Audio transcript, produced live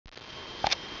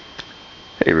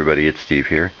Hey everybody, it's Steve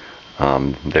here.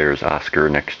 There's Oscar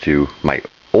next to my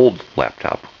old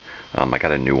laptop. I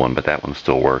got a new one, but that one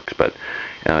still works. But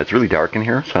it's really dark in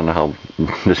here, so I don't know how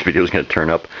this video is going to turn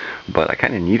up. But I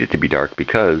kind of need it to be dark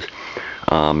because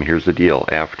here's the deal.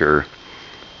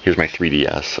 Here's my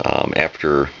 3DS.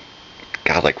 After,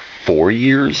 God, like 4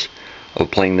 years of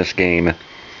playing this game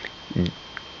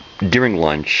during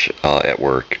lunch at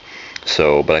work.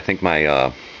 So, but I think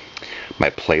my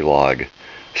play log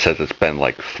says it's been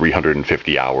like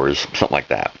 350 hours, something like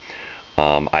that.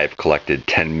 I've collected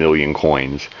 10 million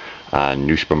coins on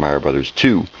New Super Mario Bros.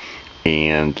 2,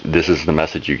 and this is the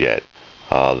message you get.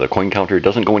 The coin counter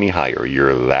doesn't go any higher.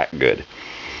 You're that good.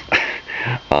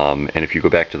 And if you go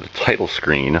back to the title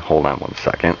screen, hold on one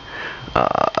second.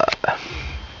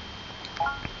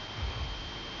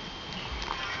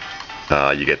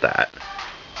 You get that.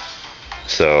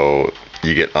 So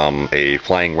you get a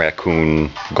flying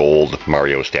raccoon gold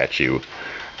Mario statue.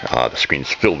 The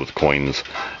screen's filled with coins,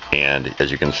 and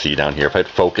as you can see down here, if it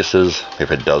focuses,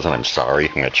 if it doesn't, I'm sorry.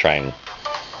 I'm gonna try and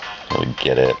really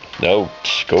get it. No,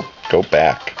 go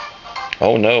back.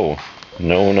 Oh no,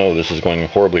 this is going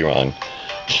horribly wrong.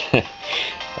 I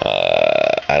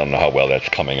don't know how well that's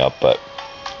coming up, but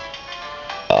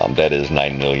that is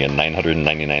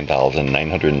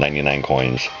 9,999,999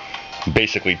 coins.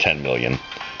 Basically 10 million.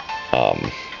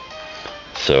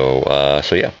 So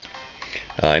yeah.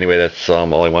 Anyway, that's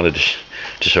all I wanted to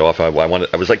show off. I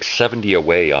was like 70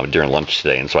 away during lunch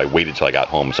today, and so I waited till I got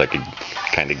home so I could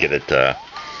kind of get it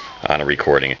on a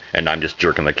recording. And I'm just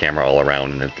jerking the camera all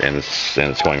around, and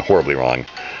it's going horribly wrong.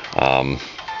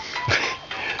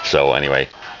 So anyway,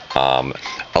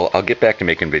 I'll get back to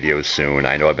making videos soon.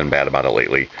 I know I've been bad about it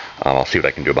lately. I'll see what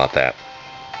I can do about that.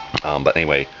 But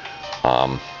anyway,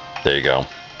 there you go.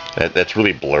 That's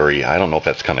really blurry. I don't know if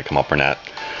that's going to come up or not.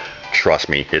 Trust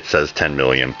me, it says 10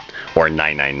 million or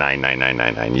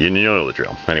 9999999. You know the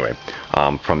drill. Anyway,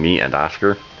 from me and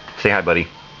Oscar, say hi, buddy.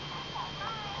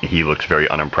 He looks very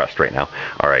unimpressed right now.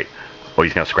 All right. Oh,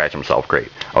 he's going to scratch himself.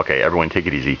 Great. Okay, everyone take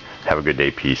it easy. Have a good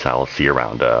day. Peace. I'll see you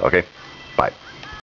around. Okay? Bye.